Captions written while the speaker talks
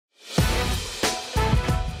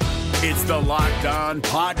It's the Locked On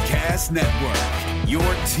Podcast Network, your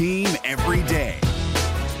team every day.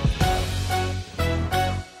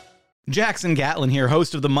 Jackson Gatlin here,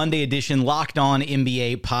 host of the Monday edition Locked On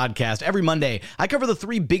NBA podcast. Every Monday, I cover the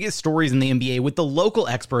three biggest stories in the NBA with the local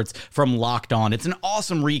experts from Locked On. It's an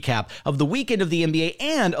awesome recap of the weekend of the NBA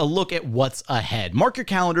and a look at what's ahead. Mark your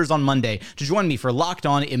calendars on Monday to join me for Locked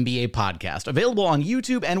On NBA podcast, available on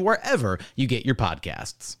YouTube and wherever you get your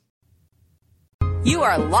podcasts. You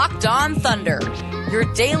are Locked On Thunder, your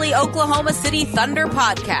daily Oklahoma City Thunder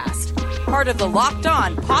podcast. Part of the Locked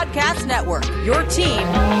On Podcast Network, your team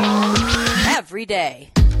every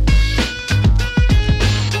day.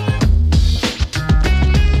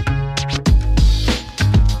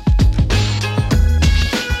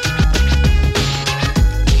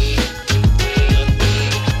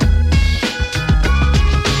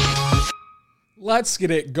 Let's get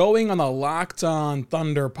it going on the Locked On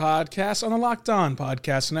Thunder podcast on the Locked On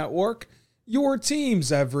Podcast Network, your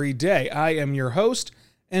teams every day. I am your host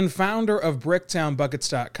and founder of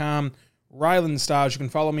BricktownBuckets.com, Rylan Stiles. You can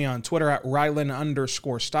follow me on Twitter at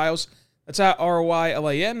Rylan_Stiles. That's at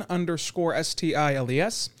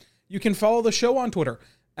RYLAN_STILES. You can follow the show on Twitter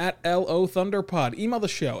at LOThunderPod. Email the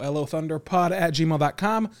show,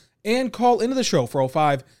 LOThunderPod@gmail.com, and call into the show,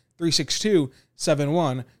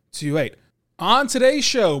 405-362-7128. On today's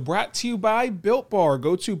show, brought to you by Built Bar.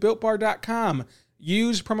 Go to BuiltBar.com.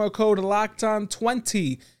 Use promo code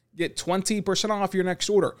LOCKEDON20. Get 20% off your next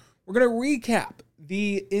order. We're going to recap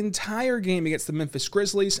the entire game against the Memphis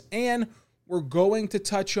Grizzlies, and we're going to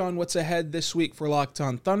touch on what's ahead this week for Locked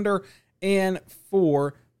On Thunder and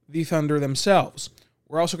for the Thunder themselves.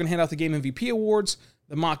 We're also going to hand out the Game MVP Awards,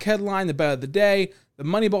 the mock headline, the bet of the day, the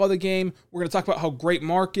money ball of the game. We're going to talk about how great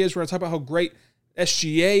Mark is. We're going to talk about how great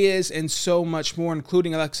SGA is, and so much more,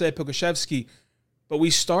 including Aleksej Pokusevski. But we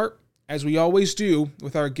start, as we always do,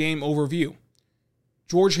 with our game overview.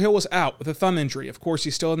 George Hill was out with a thumb injury. Of course,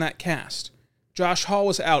 he's still in that cast. Josh Hall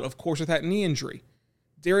was out, of course, with that knee injury.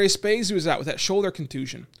 Darius Bazley was out with that shoulder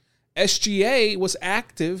contusion. SGA was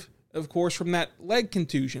active, of course, from that leg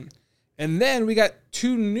contusion. And then we got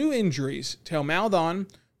two new injuries. Theo Maledon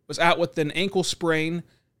was out with an ankle sprain,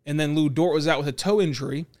 and then Lou Dort was out with a toe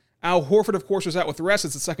injury. Al Horford, of course, was out with rest.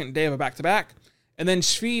 It's the second day of a back-to-back. And then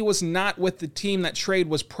Svi was not with the team. That trade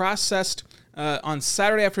was processed on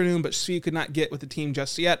Saturday afternoon, but Svi could not get with the team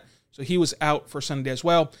just yet, so he was out for Sunday as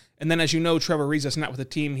well. And then, as you know, Trevor Ariza is not with the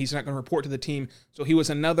team. He's not going to report to the team, so he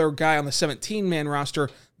was another guy on the 17-man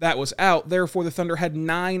roster that was out. Therefore, the Thunder had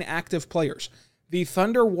 9 active players. The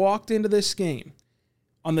Thunder walked into this game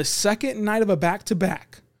on the second night of a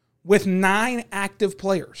back-to-back with 9 active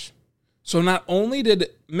players. So not only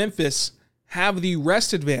did Memphis have the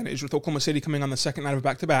rest advantage with Oklahoma City coming on the second night of a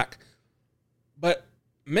back-to-back, but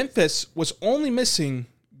Memphis was only missing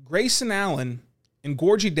Grayson Allen and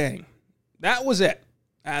Gorgui Dieng. That was it.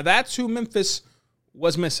 That's who Memphis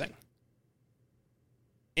was missing.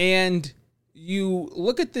 And you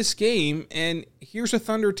look at this game, and here's a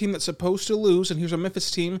Thunder team that's supposed to lose, and here's a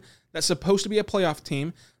Memphis team that's supposed to be a playoff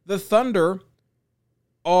team. The Thunder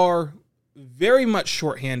are very much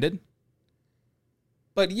shorthanded,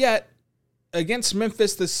 but yet, against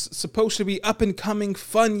Memphis, this supposed to be up-and-coming,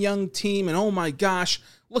 fun young team, and oh my gosh,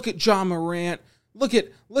 look at Ja Morant. Look at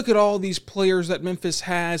all these players that Memphis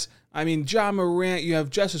has. I mean, Ja Morant, you have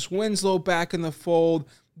Justice Winslow back in the fold.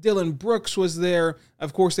 Dylan Brooks was there.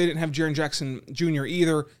 Of course, they didn't have Jaren Jackson Jr.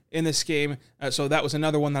 either in this game, so that was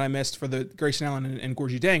another one that I missed for the Grayson Allen and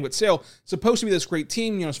Gorgui Dieng. But still, supposed to be this great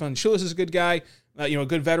team. You know, Sven Schillis is a good guy, a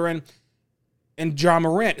good veteran. And Ja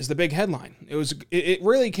Morant is the big headline. It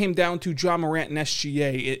really came down to Ja Morant and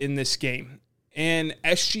SGA in this game. And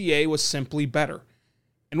SGA was simply better.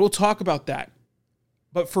 And we'll talk about that.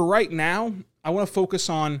 But for right now, I want to focus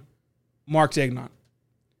on Mark Daigneault.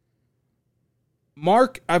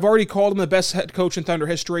 Mark, I've already called him the best head coach in Thunder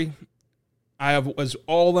history. I was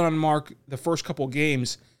all in on Mark the first couple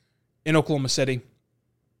games in Oklahoma City.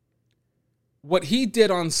 What he did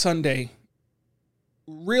on Sunday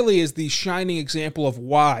really is the shining example of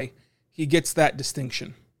why he gets that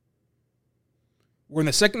distinction. We're in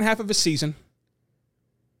the second half of a season.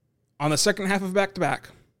 On the second half of back-to-back,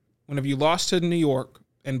 whenever you lost to New York,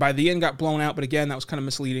 and by the end got blown out, but again, that was kind of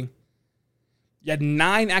misleading. You had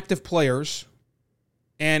 9 active players,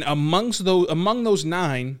 and among those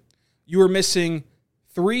 9, you were missing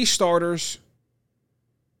 3 starters.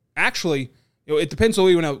 Actually, it depends on how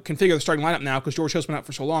you want to configure the starting lineup now, because George Hill's been out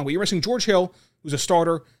for so long, but you're missing George Hill, who's a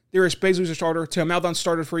starter, Darius Bazley, who's a starter, Theo Maledon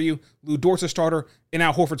started for you, Lou Dort's a starter, and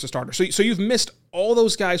Al Horford's a starter. So you've missed all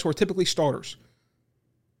those guys who are typically starters.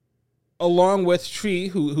 along with Tree,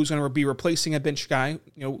 who's going to be replacing a bench guy.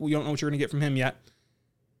 We don't know what you're going to get from him yet.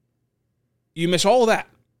 You miss all of that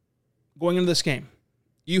going into this game.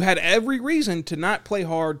 You had every reason to not play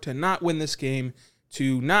hard, to not win this game,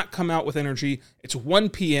 to not come out with energy. It's 1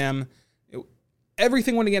 p.m.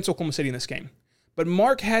 Everything went against Oklahoma City in this game. But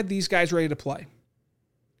Mark had these guys ready to play.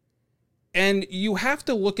 And you have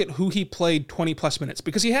to look at who he played 20-plus minutes,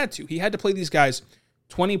 because he had to. He had to play these guys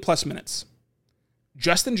 20-plus minutes.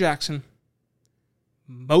 Justin Jackson,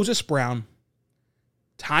 Moses Brown,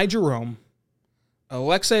 Ty Jerome,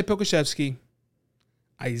 Aleksej Pokusevski,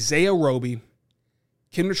 Isaiah Roby,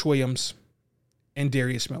 Kenrich Williams, and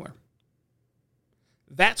Darius Miller.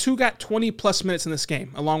 That's who got 20-plus minutes in this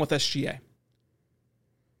game, along with SGA.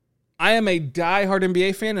 I am a diehard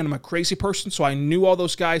NBA fan, and I'm a crazy person, so I knew all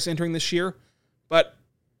those guys entering this year. But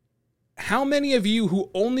how many of you who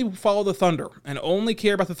only follow the Thunder and only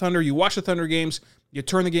care about the Thunder, you watch the Thunder games, you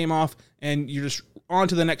turn the game off, and you're just on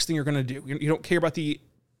to the next thing you're going to do? You don't care about the,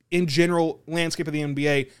 in general, landscape of the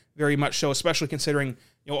NBA very much so, especially considering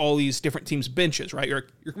all these different teams' benches, right? You're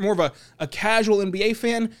more of a casual NBA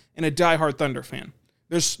fan and a diehard Thunder fan.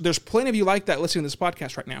 There's plenty of you like that listening to this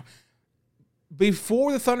podcast right now.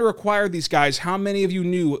 Before the Thunder acquired these guys, how many of you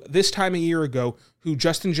knew this time a year ago who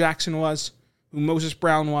Justin Jackson was, who Moses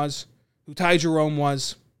Brown was, who Ty Jerome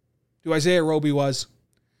was, who Isaiah Roby was,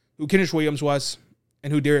 who Kenrich Williams was,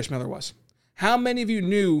 and who Darius Miller was? How many of you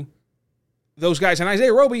knew those guys? And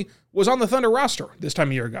Isaiah Roby was on the Thunder roster this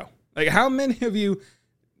time a year ago. Like, how many of you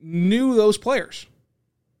knew those players?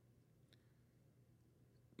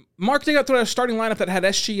 Mark got through a starting lineup that had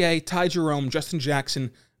SGA, Ty Jerome, Justin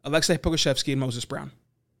Jackson, Aleksej Pokusevski, and Moses Brown.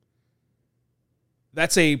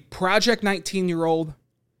 That's a Project 19-year-old.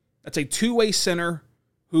 That's a two-way center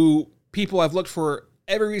who people have looked for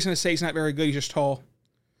every reason to say he's not very good. He's just tall.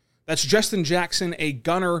 That's Justin Jackson, a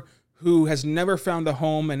gunner who has never found a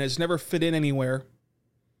home and has never fit in anywhere.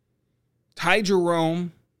 Ty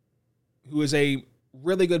Jerome, who is a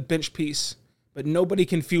really good bench piece, but nobody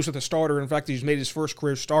confused with a starter. In fact, he's made his first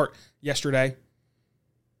career start yesterday.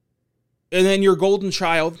 And then your golden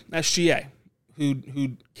child, SGA,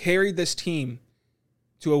 who carried this team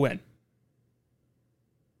to a win.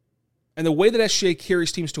 And the way that SGA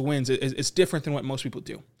carries teams to wins is different than what most people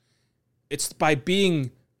do. It's by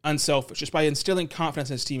being unselfish, just by instilling confidence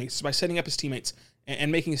in his teammates, just by setting up his teammates and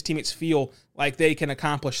making his teammates feel like they can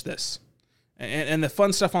accomplish this. And the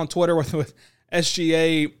fun stuff on Twitter with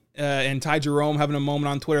SGA and Ty Jerome having a moment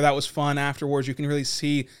on Twitter, that was fun afterwards. You can really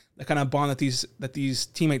see the kind of bond that these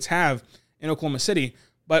teammates have in Oklahoma City.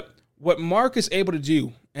 But what Mark is able to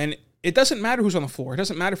do, and it doesn't matter who's on the floor. It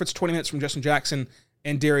doesn't matter if it's 20 minutes from Justin Jackson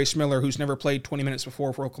and Darius Miller, who's never played 20 minutes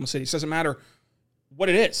before for Oklahoma City. It doesn't matter what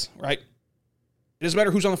it is, right? It doesn't matter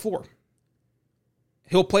who's on the floor.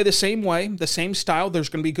 He'll play the same way, the same style. There's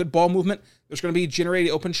going to be good ball movement. There's going to be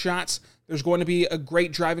generated open shots. There's going to be a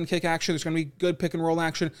great drive and kick action. There's going to be good pick and roll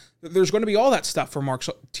action. There's going to be all that stuff for Mark's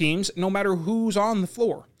teams, no matter who's on the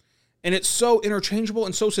floor. And it's so interchangeable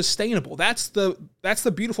and so sustainable. That's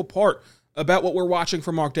the beautiful part about what we're watching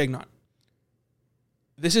from Mark Daigneault.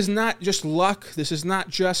 This is not just luck. This is not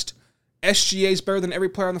just SGA is better than every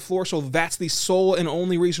player on the floor, so that's the sole and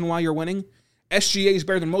only reason why you're winning. SGA is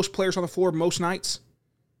better than most players on the floor most nights.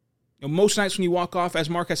 Most nights when you walk off, as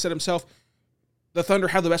Mark has said himself, the Thunder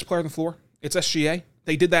have the best player on the floor. It's SGA.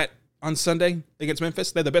 They did that on Sunday against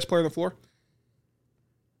Memphis. They had the best player on the floor.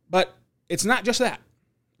 But it's not just that,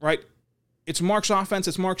 right? It's Mark's offense.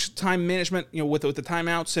 It's Mark's time management, with the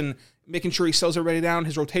timeouts and making sure he slows everybody down.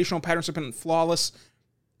 His rotational patterns have been flawless.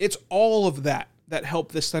 It's all of that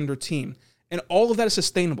helped this Thunder team. And all of that is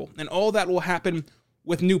sustainable. And all of that will happen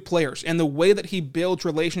with new players. And the way that he builds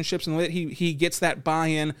relationships and the way that he gets that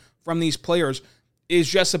buy-in from these players is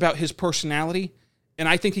just about his personality. And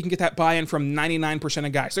I think he can get that buy-in from 99%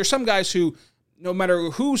 of guys. There's some guys who, no matter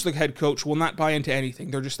who's the head coach, will not buy into anything.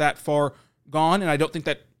 They're just that far gone, and I don't think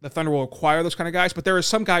that the Thunder will acquire those kind of guys, but there are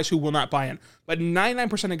some guys who will not buy in. But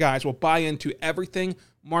 99% of guys will buy into everything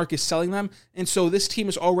Mark is selling them, and so this team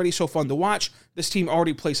is already so fun to watch. This team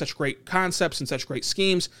already plays such great concepts and such great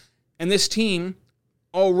schemes, and this team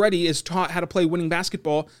already is taught how to play winning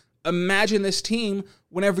basketball. Imagine this team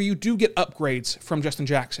whenever you do get upgrades from Justin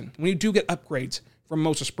Jackson, when you do get upgrades from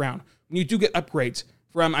Moses Brown, when you do get upgrades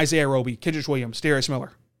from Isaiah Roby, Kenrich Williams, Darius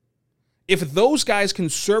Miller. If those guys can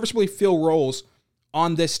serviceably fill roles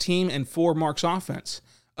on this team and for Mark's offense,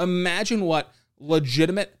 imagine what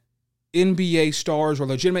legitimate NBA stars or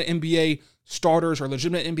legitimate NBA starters or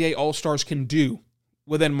legitimate NBA all-stars can do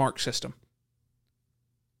within Mark's system.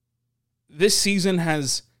 This season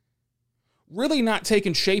really not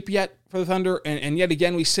taken shape yet for the Thunder. And yet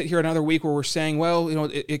again, we sit here another week where we're saying, well,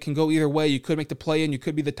 it can go either way. You could make the play-in. You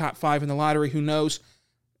could be the top 5 in the lottery. Who knows?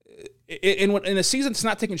 In a season that's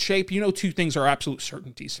not taking shape, two things are absolute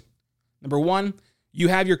certainties. Number one, you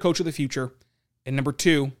have your coach of the future. And number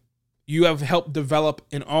two, you have helped develop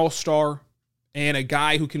an all-star and a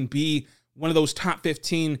guy who can be one of those top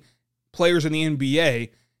 15 players in the NBA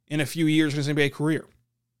in a few years in his NBA career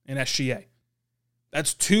in SGA.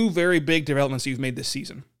 That's 2 very big developments you've made this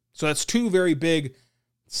season. So that's 2 very big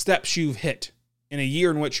steps you've hit in a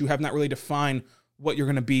year in which you have not really defined what you're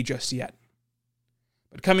going to be just yet.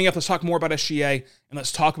 But coming up, let's talk more about SGA, and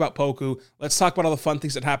let's talk about Poku. Let's talk about all the fun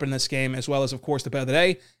things that happened in this game, as well as, of course, the bet of the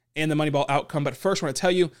day and the Moneyball outcome. But first, I want to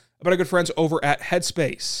tell you about our good friends over at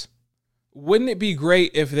Headspace. Wouldn't it be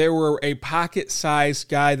great if there were a pocket-sized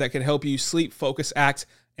guide that could help you sleep, focus, act,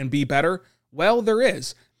 and be better? Well, there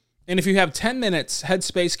is. And if you have 10 minutes,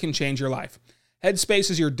 Headspace can change your life. Headspace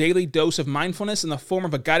is your daily dose of mindfulness in the form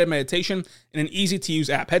of a guided meditation in an easy-to-use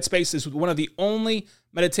app. Headspace is one of the only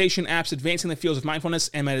meditation apps advancing the fields of mindfulness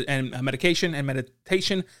and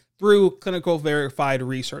meditation through clinical verified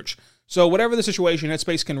research. So whatever the situation,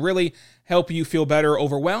 Headspace can really help you feel better.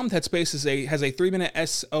 Overwhelmed? Headspace has a 3-minute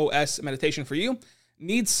SOS meditation for you.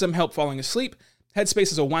 Needs some help falling asleep?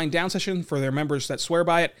 Headspace is a wind-down session for their members that swear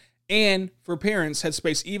by it. And for parents,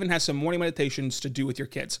 Headspace even has some morning meditations to do with your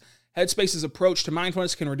kids. Headspace's approach to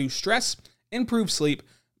mindfulness can reduce stress, improve sleep,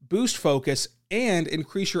 boost focus, and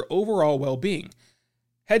increase your overall well-being.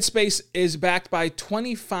 Headspace is backed by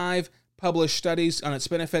 25 published studies on its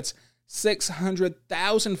benefits,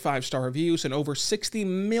 600,000 5-star reviews, and over 60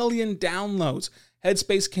 million downloads.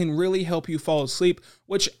 Headspace can really help you fall asleep,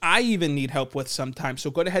 which I even need help with sometimes.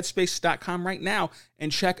 So go to headspace.com right now and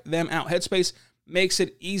check them out. Headspace makes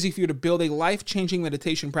it easy for you to build a life-changing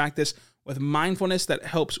meditation practice with mindfulness that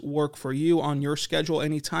helps work for you on your schedule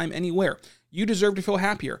anytime, anywhere. You deserve to feel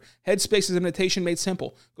happier. Headspace is a meditation made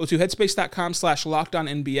simple. Go to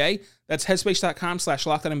headspace.com/LockedOnNBA. That's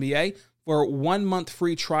headspace.com/LockedOnNBA for a 1-month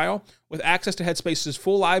free trial with access to Headspace's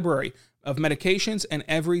full library of medications and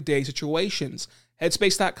everyday situations.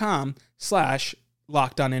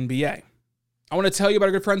 Headspace.com/LockedOnNBA. I want to tell you about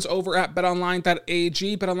our good friends over at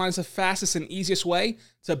betonline.ag. BetOnline is the fastest and easiest way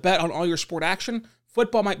to bet on all your sport action.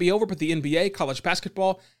 Football might be over, but the NBA, college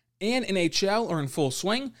basketball, and NHL are in full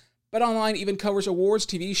swing. BetOnline even covers awards,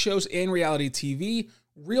 TV shows, and reality TV.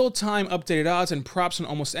 Real-time updated odds and props on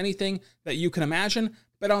almost anything that you can imagine.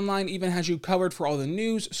 BetOnline even has you covered for all the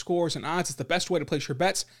news, scores, and odds. It's the best way to place your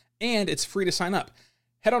bets, and it's free to sign up.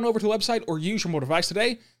 Head on over to the website or use your mobile device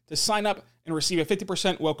today to sign up and receive a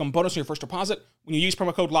 50% welcome bonus on your first deposit when you use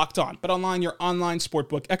promo code LOCKEDON. BetOnline, your online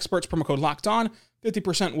sportbook experts, promo code LOCKEDON,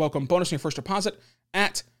 50% welcome bonus on your first deposit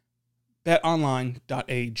at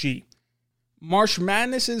betonline.ag. March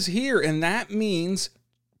Madness is here, and that means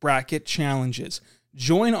bracket challenges.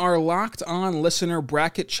 Join our Locked On Listener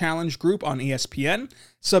Bracket Challenge group on ESPN.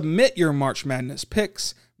 Submit your March Madness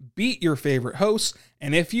picks, beat your favorite hosts,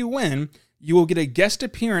 and if you win, you will get a guest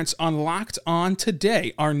appearance on Locked On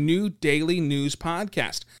Today, our new daily news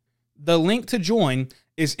podcast. The link to join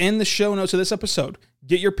is in the show notes of this episode.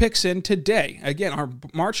 Get your picks in today. Again, our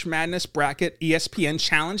March Madness Bracket ESPN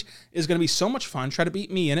Challenge is going to be so much fun. Try to beat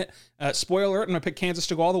me in it. Spoiler alert, I'm going to pick Kansas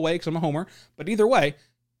to go all the way because I'm a homer. But either way,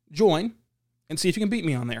 join and see if you can beat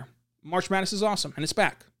me on there. March Madness is awesome, and it's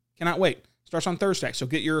back. Cannot wait. Starts on Thursday, so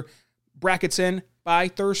get your brackets in by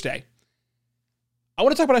Thursday. I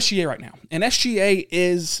want to talk about SGA right now. And SGA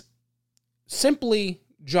is simply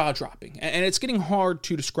jaw-dropping. And it's getting hard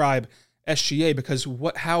to describe SGA because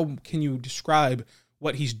how can you describe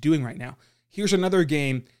what he's doing right now? Here's another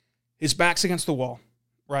game. His back's against the wall,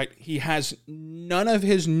 right? He has none of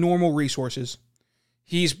his normal resources.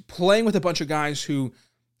 He's playing with a bunch of guys who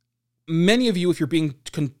many of you, if you're being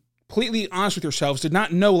completely honest with yourselves, did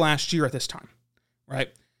not know last year at this time, right?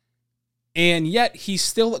 And yet he's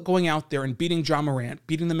still going out there and beating Ja Morant,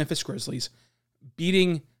 beating the Memphis Grizzlies,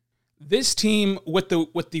 beating this team with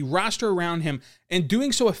the roster around him, and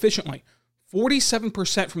doing so efficiently.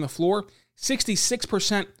 47% from the floor,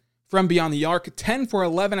 66% from beyond the arc, 10 for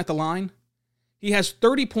 11 at the line. He has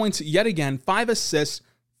 30 points yet again, 5 assists,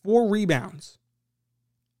 4 rebounds.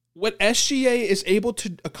 What SGA is able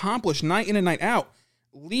to accomplish night in and night out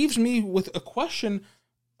leaves me with a question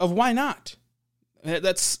of why not?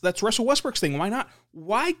 That's Russell Westbrook's thing. Why not?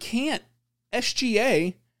 Why can't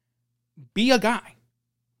SGA be a guy,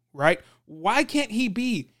 right? Why can't he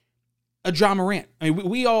be a Ja Morant? I mean,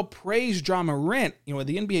 we all praise Ja Morant. The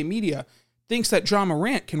NBA media thinks that Ja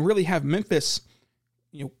Morant can really have Memphis,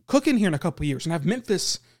 cooking here in a couple of years and have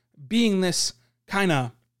Memphis being this kind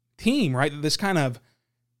of team, right? This kind of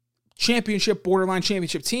borderline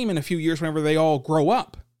championship team in a few years whenever they all grow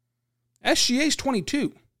up. SGA's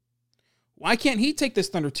 22. Why can't he take this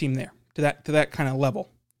Thunder team there to that kind of level?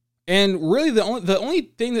 And really the only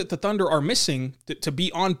thing that the Thunder are missing to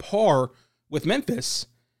be on par with Memphis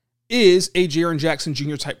is a Jaren Jackson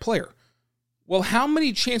Jr. type player. Well, how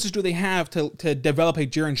many chances do they have to develop a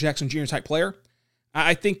Jaren Jackson Jr. type player?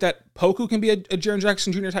 I think that Poku can be a Jaren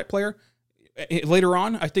Jackson Jr. type player later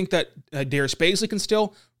on. I think that Darius Bazley can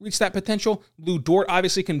still reach that potential. Lou Dort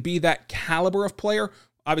obviously can be that caliber of player.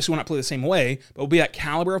 Obviously will not play the same way, but will be that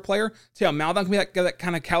caliber of player. Teo Maledon can be that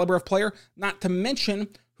kind of caliber of player. Not to mention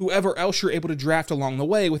whoever else you're able to draft along the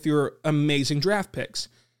way with your amazing draft picks.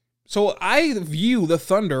 So I view the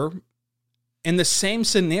Thunder in the same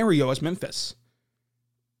scenario as Memphis.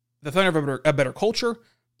 The Thunder have a better culture.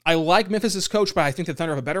 I like Memphis' coach, but I think the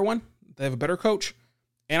Thunder have a better one. They have a better coach.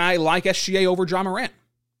 And I like SGA over Ja Morant.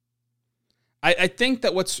 I think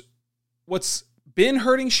that what's been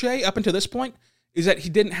hurting Shai up until this point is that he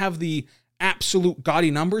didn't have the absolute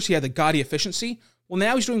gaudy numbers. He had the gaudy efficiency. Well,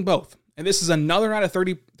 now he's doing both. And this is another night of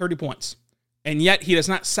 30 points. And yet he does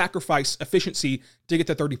not sacrifice efficiency to get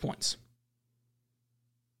to 30 points.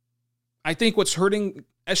 I think what's hurting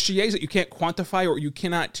SGA is that you can't quantify or you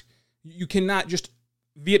cannot just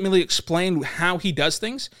vehemently explain how he does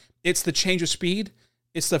things. It's the change of speed.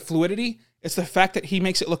 It's the fluidity. It's the fact that he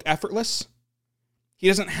makes it look effortless. He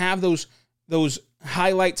doesn't have those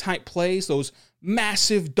highlight type plays, those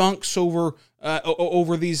massive dunks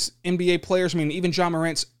over these NBA players. I mean, even Ja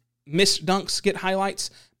Morant's missed dunks get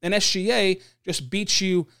highlights. And SGA just beats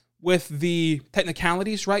you with the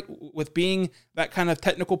technicalities, right? With being that kind of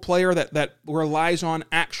technical player that relies on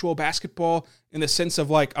actual basketball in the sense of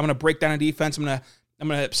like, I'm going to break down a defense. I'm going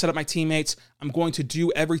to set up my teammates. I'm going to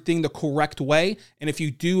do everything the correct way. And if you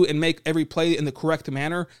do and make every play in the correct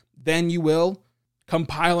manner, then you will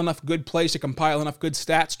compile enough good plays to compile enough good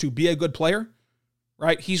stats to be a good player,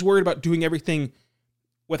 right? He's worried about doing everything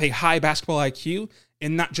with a high basketball IQ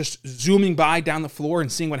and not just zooming by down the floor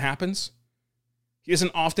and seeing what happens. He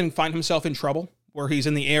doesn't often find himself in trouble where he's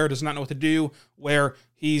in the air, does not know what to do, where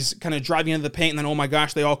he's kind of driving into the paint and then, oh my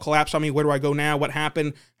gosh, they all collapse on me. Where do I go now? What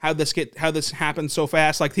happened? How this happened so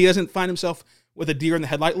fast? Like, he doesn't find himself with a deer in the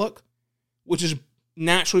headlight look, which is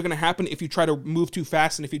naturally going to happen if you try to move too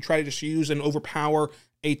fast and if you try to just use and overpower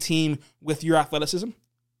a team with your athleticism.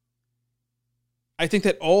 I think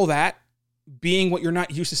that all that being what you're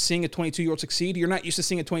not used to seeing a 22-year-old succeed, you're not used to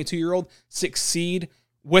seeing a 22-year-old succeed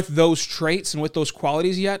with those traits and with those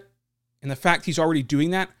qualities yet. And the fact he's already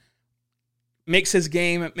doing that makes his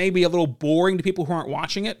game maybe a little boring to people who aren't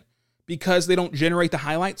watching it because they don't generate the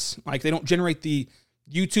highlights. Like, they don't generate the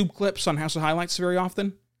YouTube clips on House of Highlights very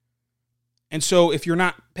often. And so if you're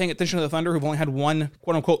not paying attention to the Thunder, who've only had one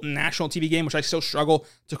quote-unquote national TV game, which I still struggle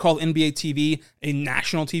to call NBA TV a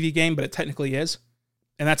national TV game, but it technically is,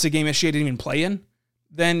 and that's a game SGA didn't even play in,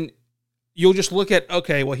 then you'll just look at,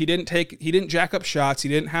 okay, well, he didn't jack up shots, he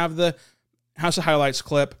didn't have the House of Highlights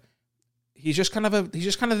clip. He's just kind of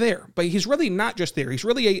there. But he's really not just there. He's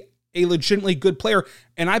really a legitimately good player.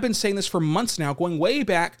 And I've been saying this for months now, going way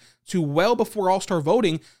back to well before All-Star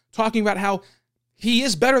voting, talking about how he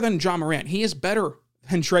is better than Ja Morant. He is better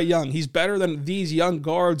than Trae Young. He's better than these young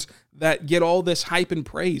guards that get all this hype and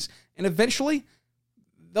praise. And eventually,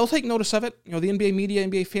 they'll take notice of it. You know, the NBA media,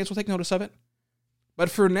 NBA fans will take notice of it. But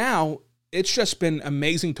for now, it's just been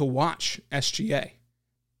amazing to watch SGA.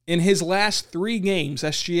 In his last 3 games,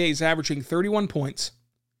 SGA is averaging 31 points.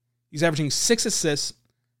 He's averaging 6 assists,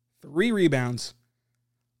 3 rebounds,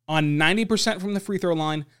 on 90% from the free throw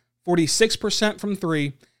line, 46% from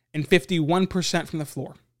 3, and 51% from the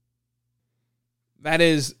floor. That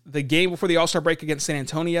is the game before the All-Star break against San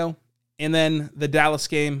Antonio, and then the Dallas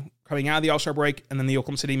game coming out of the All-Star break, and then the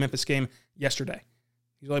Oklahoma City-Memphis game yesterday.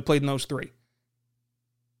 He's only played in those 3.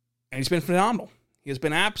 And he's been phenomenal. He has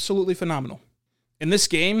been absolutely phenomenal. In this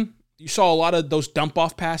game, you saw a lot of those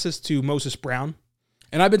dump-off passes to Moses Brown.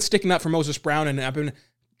 And I've been sticking up for Moses Brown, and I've been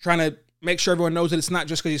trying to make sure everyone knows that it's not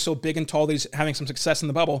just because he's so big and tall that he's having some success in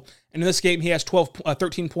the bubble. And in this game, he has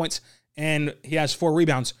 13 points, and he has 4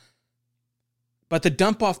 rebounds. But the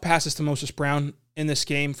dump-off passes to Moses Brown in this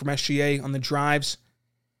game from SGA on the drives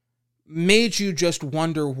made you just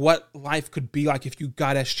wonder what life could be like if you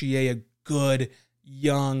got SGA a good,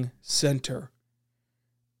 young center.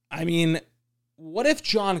 I mean, what if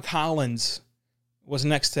John Collins was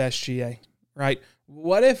next to SGA, right?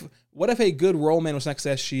 What if a good role man was next to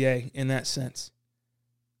SGA in that sense?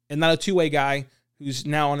 And not a two-way guy who's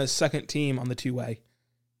now on his second team on the two-way.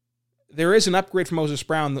 There is an upgrade for Moses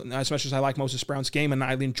Brown, as much as I like Moses Brown's game and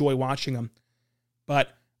I enjoy watching him. But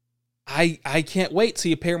I can't wait till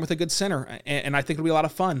you pair him with a good center, and I think it'll be a lot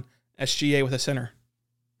of fun, SGA with a center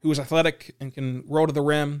who is athletic and can roll to the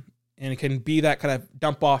rim and can be that kind of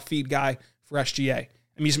dump-off feed guy for SGA.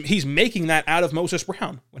 I mean, he's making that out of Moses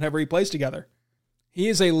Brown whenever he plays together. He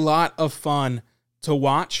is a lot of fun to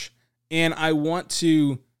watch, and I want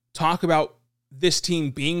to talk about this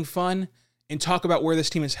team being fun and talk about where this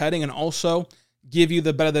team is heading, and also give you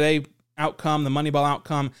the bet of the day outcome, the Moneyball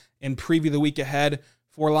outcome, and preview the week ahead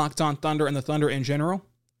for Locked On Thunder and the Thunder in general.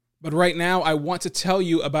 But right now, I want to tell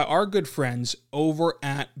you about our good friends over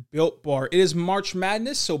at Built Bar. It is March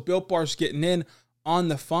Madness, so Built Bar's getting in on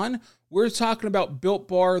the fun. We're talking about Built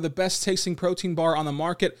Bar, the best tasting protein bar on the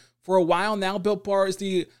market. For a while now, Built Bar is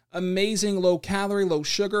the amazing low-calorie,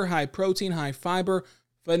 low-sugar, high-protein, high-fiber,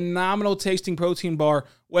 phenomenal tasting protein bar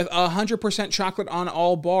with 100% chocolate on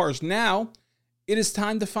all bars. Now, it is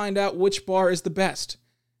time to find out which bar is the best.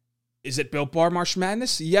 Is it Built Bar March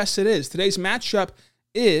Madness? Yes, it is. Today's matchup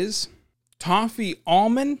is Toffee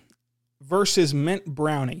Almond versus Mint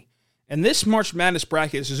Brownie. And this March Madness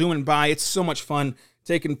bracket is zooming by. It's so much fun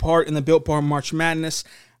taking part in the Built Bar March Madness.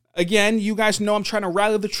 Again, you guys know I'm trying to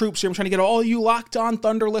rally the troops here. I'm trying to get all you Locked On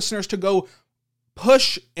Thunder listeners to go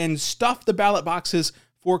push and stuff the ballot boxes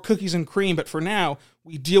for cookies and cream. But for now,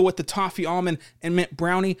 we deal with the Toffee Almond and Mint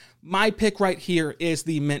Brownie. My pick right here is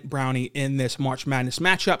the Mint Brownie in this March Madness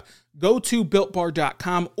matchup. Go to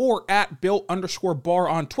BuiltBar.com or at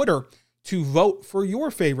Built_bar on Twitter to vote for your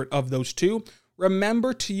favorite of those two.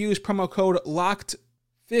 Remember to use promo code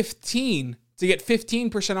LOCKED15 to get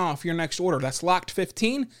 15% off your next order. That's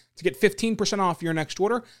LOCKED15 to get 15% off your next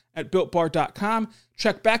order at BuiltBar.com.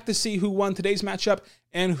 Check back to see who won today's matchup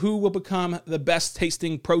and who will become the best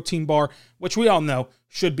tasting protein bar, which we all know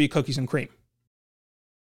should be cookies and cream.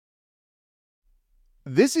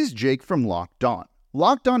 This is Jake from Locked On.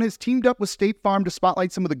 Locked On has teamed up with State Farm to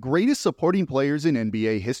spotlight some of the greatest supporting players in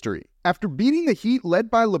NBA history. After beating the Heat led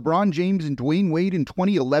by LeBron James and Dwayne Wade in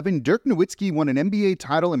 2011, Dirk Nowitzki won an NBA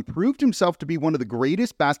title and proved himself to be one of the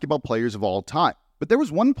greatest basketball players of all time. But there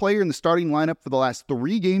was one player in the starting lineup for the last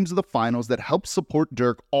 3 games of the finals that helped support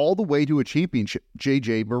Dirk all the way to a championship,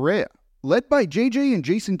 JJ Barea. Led by JJ and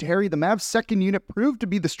Jason Terry, the Mavs' second unit proved to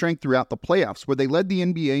be the strength throughout the playoffs, where they led the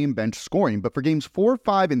NBA in bench scoring. But for games 4,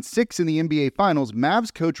 5, and 6 in the NBA Finals,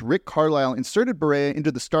 Mavs coach Rick Carlisle inserted Barea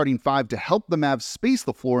into the starting 5 to help the Mavs space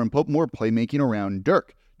the floor and put more playmaking around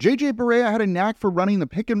Dirk. JJ Barea had a knack for running the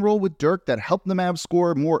pick and roll with Dirk that helped the Mavs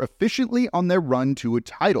score more efficiently on their run to a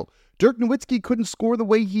title. Dirk Nowitzki couldn't score the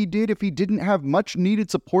way he did if he didn't have much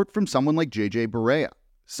needed support from someone like JJ Barea.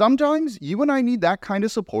 Sometimes you and I need that kind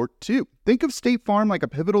of support too. Think of State Farm like a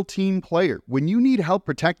pivotal team player. When you need help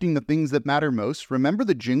protecting the things that matter most, remember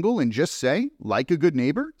the jingle and just say, like a good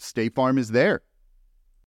neighbor, State Farm is there.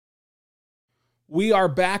 We are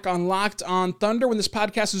back on Locked On Thunder. When this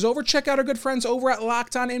podcast is over, check out our good friends over at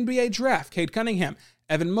Locked On NBA Draft. Cade Cunningham,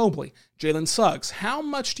 Evan Mobley, Jalen Suggs. How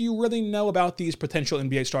much do you really know about these potential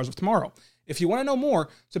NBA stars of tomorrow? If you want to know more,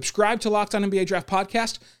 subscribe to Locked On NBA Draft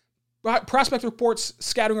Podcast. Prospect reports,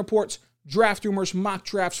 scouting reports, draft rumors, mock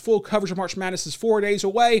drafts, full coverage of March Madness is 4 days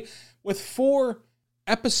away with 4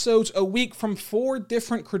 episodes a week from 4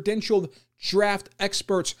 different credentialed draft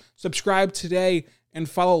experts. Subscribe today and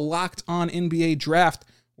follow Locked On NBA Draft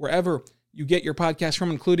wherever you get your podcast from,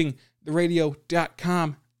 including the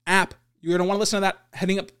radio.com app. You're going to want to listen to that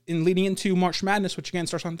heading up and leading into March Madness, which again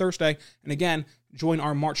starts on Thursday. And again, join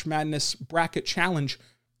our March Madness bracket challenge.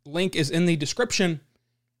 Link is in the description.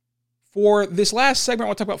 For this last segment, I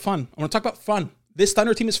want to talk about fun. I want to talk about fun. This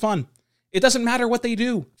Thunder team is fun. It doesn't matter what they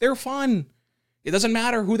do. They're fun. It doesn't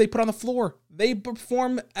matter who they put on the floor. They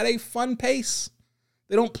perform at a fun pace.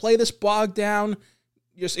 They don't play this bogged down,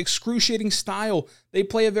 just excruciating style. They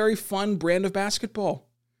play a very fun brand of basketball.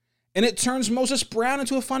 And it turns Moses Brown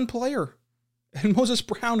into a fun player. And Moses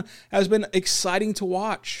Brown has been exciting to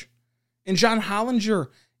watch. And John Hollinger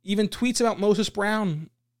even tweets about Moses Brown,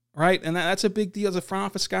 right? And that's a big deal as a front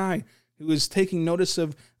office guy who is taking notice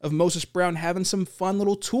of Moses Brown having some fun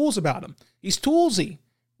little tools about him. He's toolsy,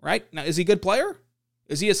 right? Now, is he a good player?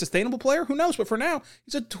 Is he a sustainable player? Who knows? But for now,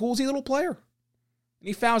 he's a toolsy little player. And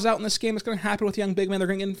he fouls out in this game. It's going to happen with young big men. They're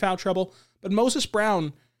going to get in foul trouble. But Moses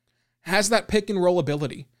Brown has that pick and roll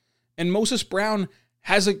ability. And Moses Brown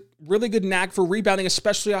has a really good knack for rebounding,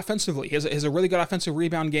 especially offensively. He has a really good offensive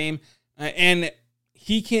rebound game. And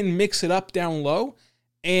he can mix it up down low.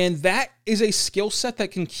 And that is a skill set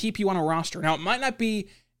that can keep you on a roster. Now, it might not be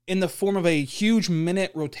in the form of a huge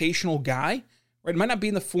minute rotational guy, right? It might not be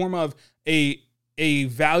in the form of a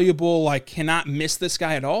valuable, cannot miss this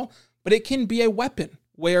guy at all, but it can be a weapon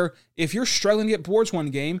where if you're struggling to get boards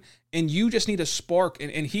one game and you just need a spark,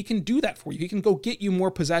 and he can do that for you. He can go get you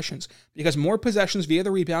more possessions, because more possessions via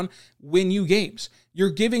the rebound win you games.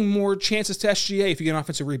 You're giving more chances to SGA if you get an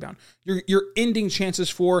offensive rebound. You're ending chances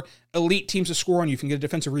for elite teams to score on you if you can get a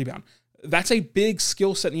defensive rebound. That's a big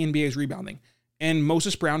skill set in the NBA is rebounding. And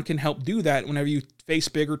Moses Brown can help do that whenever you face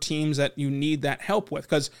bigger teams that you need that help with.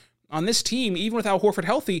 Because on this team, even with Al Horford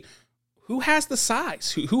healthy, who has the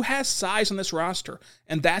size? Who has size on this roster?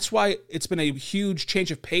 And that's why it's been a huge change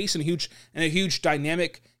of pace and a huge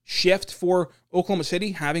dynamic shift for Oklahoma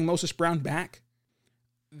City having Moses Brown back.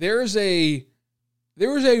 There is a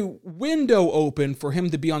window open for him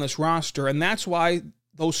to be on this roster, and that's why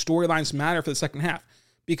those storylines matter for the second half.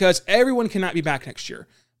 Because everyone cannot be back next year.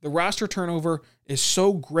 The roster turnover is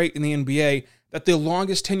so great in the NBA that the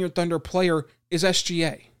longest tenured Thunder player is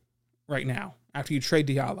SGA right now after you trade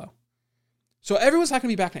Diallo. So everyone's not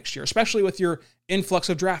going to be back next year, especially with your influx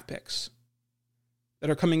of draft picks that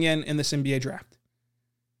are coming in this NBA draft.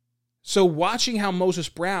 So watching how Moses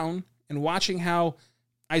Brown and watching how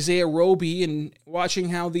Isaiah Roby and watching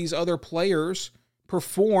how these other players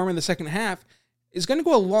perform in the second half is going to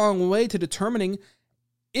go a long way to determining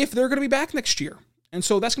if they're going to be back next year. And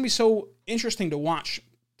so that's going to be so interesting to watch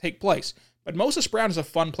take place. But Moses Brown is a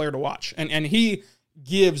fun player to watch. And he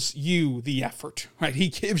gives you the effort, right? He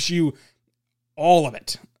gives you all of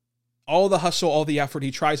it. All the hustle, all the effort. He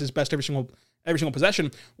tries his best every single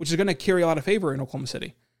possession, which is going to carry a lot of favor in Oklahoma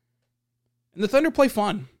City. And the Thunder play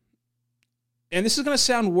fun. And this is going to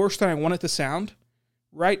sound worse than I want it to sound,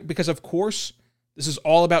 right? Because, of course, this is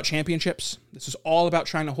all about championships. This is all about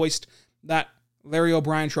trying to hoist that Larry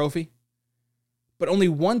O'Brien trophy. But only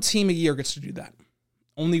one team a year gets to do that.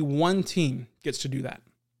 Only one team gets to do that.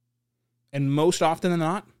 And most often than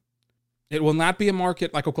not, it will not be a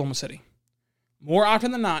market like Oklahoma City. More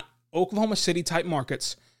often than not, Oklahoma City type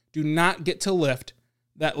markets do not get to lift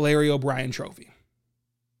that Larry O'Brien trophy.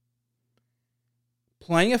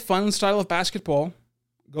 Playing a fun style of basketball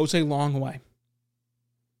goes a long way.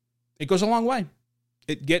 It goes a long way.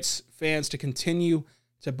 It gets fans to continue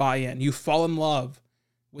to buy in. You fall in love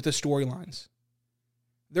with the storylines.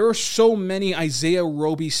 There are so many Isaiah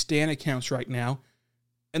Roby stan accounts right now,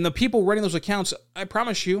 and the people running those accounts, I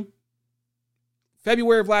promise you,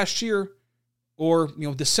 February of last year or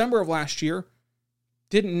December of last year,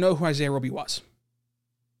 didn't know who Isaiah Roby was.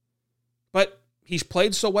 But he's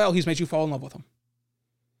played so well, he's made you fall in love with him.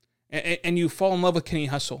 And you fall in love with Kenny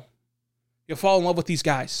Hustle. You fall in love with these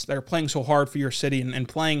guys that are playing so hard for your city and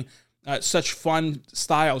playing such fun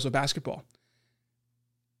styles of basketball.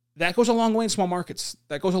 That goes a long way in small markets.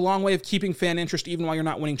 That goes a long way of keeping fan interest even while you're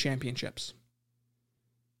not winning championships.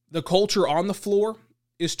 The culture on the floor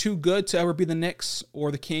is too good to ever be the Knicks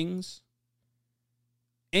or the Kings.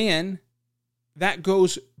 And that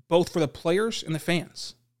goes both for the players and the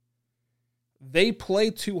fans. They play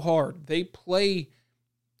too hard. They play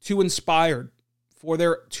too inspired for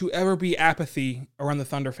there to ever be apathy around the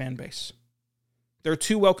Thunder fan base. They're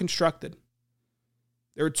too well constructed.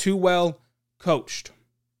 They're too well coached.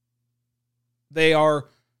 They are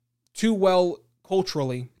too well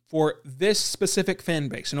culturally for this specific fan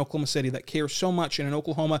base in Oklahoma City that cares so much, and in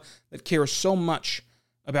Oklahoma that cares so much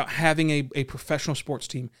about having a professional sports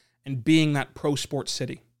team and being that pro sports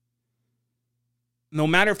city. No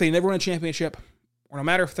matter if they never win a championship, or no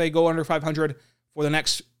matter if they go under 500 for the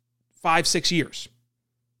next 5-6 years,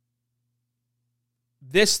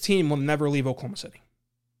 this team will never leave Oklahoma City.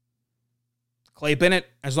 Clay Bennett,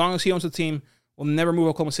 as long as he owns the team, will never move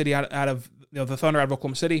Oklahoma City out of the Thunder out of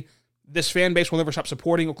Oklahoma City. This fan base will never stop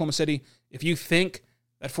supporting Oklahoma City. If you think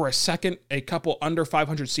that for a second a couple under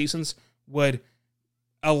 500 seasons would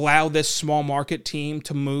allow this small market team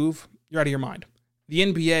to move, you're out of your mind. The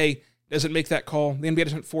NBA doesn't make that call. The NBA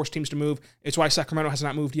doesn't force teams to move. It's why Sacramento has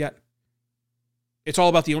not moved yet. It's all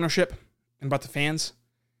about the ownership and about the fans.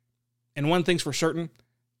 And one thing's for certain,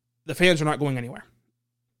 the fans are not going anywhere.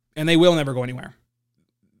 And they will never go anywhere.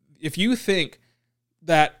 If you think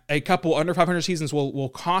that a couple under 500 seasons will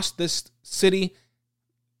cost this city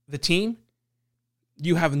the team,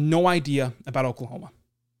 you have no idea about Oklahoma.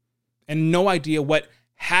 And no idea what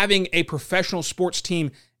having a professional sports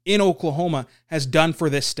team in Oklahoma has done for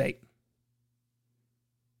this state.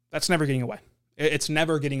 That's never getting away. It's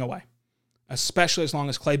never getting away. Especially as long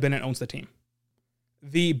as Clay Bennett owns the team.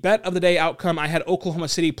 The bet of the day outcome, I had Oklahoma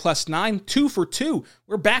City +9, 2 for 2.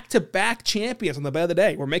 We're back-to-back champions on the bet of the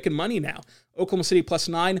day. We're making money now. Oklahoma City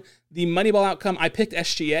 +9. The Moneyball outcome, I picked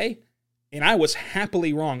SGA, and I was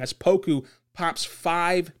happily wrong as Poku pops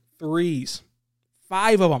 5 threes.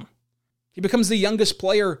 5 of them. He becomes the youngest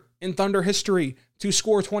player in Thunder history to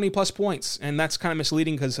score 20-plus points. And that's kind of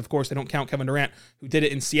misleading because, of course, they don't count Kevin Durant, who did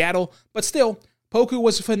it in Seattle. But still, Poku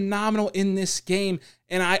was phenomenal in this game.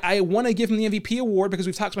 And I want to give him the MVP award because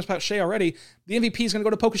we've talked so much about Shai already. The MVP is going to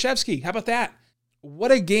go to Pokusevski. How about that?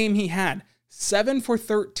 What a game he had. 7 for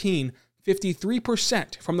 13,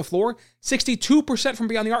 53% from the floor, 62% from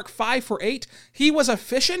beyond the arc, 5 for 8. He was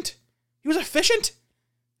efficient. Then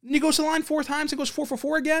he goes to the line 4 times and goes 4 for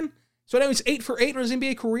 4 again. So now he's 8 for 8 in his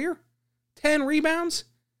NBA career. 10 rebounds,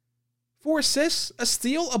 4 assists, a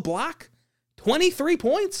steal, a block, 23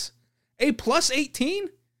 points, a plus 18.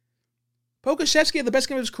 Pokusevski had the best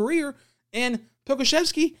game of his career, and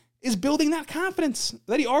Pokusevski is building that confidence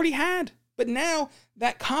that he already had. But now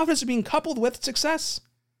that confidence is being coupled with success.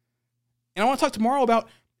 And I want to talk tomorrow about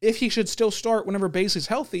if he should still start whenever Bazley's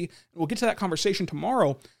healthy. We'll get to that conversation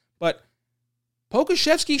tomorrow. But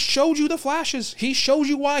Pokusevski showed you the flashes. He showed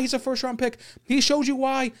you why he's a first-round pick. He showed you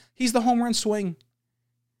why he's the home run swing.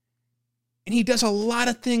 And he does a lot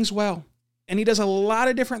of things well. And he does a lot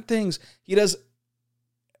of different things. He does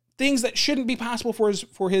things that shouldn't be possible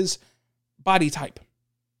for his body type.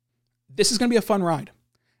 This is going to be a fun ride.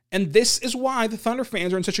 And this is why the Thunder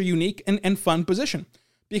fans are in such a unique and fun position.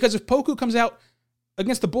 Because if Poku comes out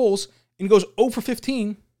against the Bulls and goes 0 for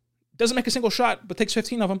 15, doesn't make a single shot, but takes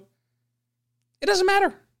 15 of them, it doesn't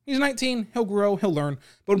matter. He's 19. He'll grow. He'll learn.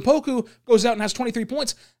 But when Poku goes out and has 23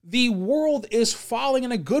 points, the world is falling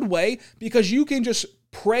in a good way because you can just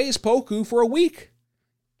praise Poku for a week.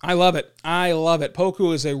 I love it.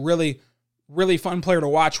 Poku is a really, really fun player to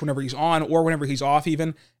watch whenever he's on or whenever he's off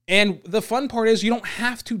even. And the fun part is you don't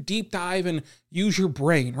have to deep dive and use your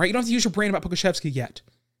brain, right? You don't have to use your brain about Pokusevski yet.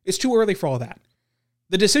 It's too early for all that.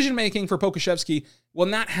 The decision-making for Pokusevski will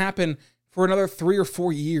not happen for another 3 or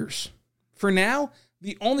 4 years. For now,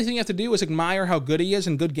 the only thing you have to do is admire how good he is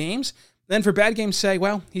in good games. Then for bad games, say,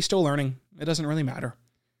 well, he's still learning. It doesn't really matter.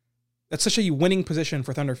 That's such a winning position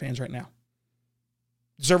for Thunder fans right now.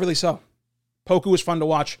 Deservedly so. Poku was fun to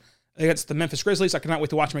watch against the Memphis Grizzlies. I cannot wait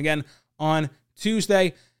to watch him again on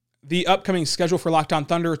Tuesday. The upcoming schedule for Locked On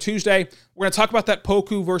Thunder Tuesday, we're going to talk about that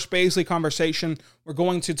Poku versus Bazley conversation. We're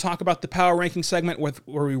going to talk about the power ranking segment where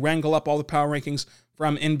we wrangle up all the power rankings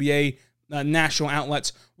from NBA national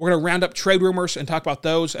outlets. We're going to round up trade rumors and talk about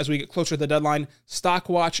those as we get closer to the deadline, stock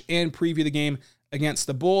watch, and preview the game against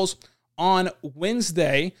the Bulls. On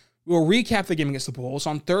Wednesday, we'll recap the game against the Bulls.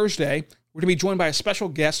 On Thursday, we're going to be joined by a special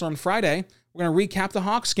guest. On Friday, we're going to recap the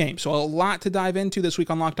Hawks game. So a lot to dive into this week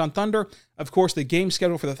on Locked On Thunder. Of course, the game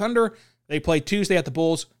schedule for the Thunder, they play Tuesday at the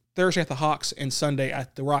Bulls, Thursday at the Hawks, and Sunday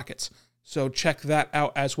at the Rockets. So check that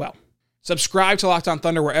out as well. Subscribe to Locked On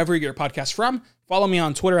Thunder wherever you get your podcasts from. Follow me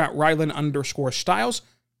on Twitter at Rylan_Styles.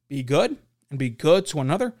 Be good and be good to one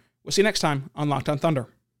another. We'll see you next time on Locked On Thunder.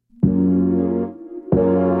 Perfect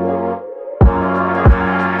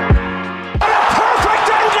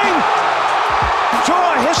ending to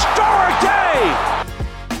a historic day.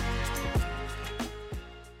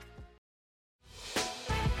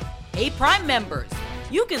 Hey, Prime members,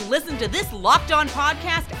 you can listen to this Locked On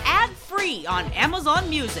podcast ad-free on Amazon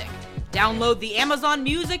Music. Download the Amazon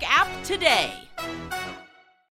Music app today.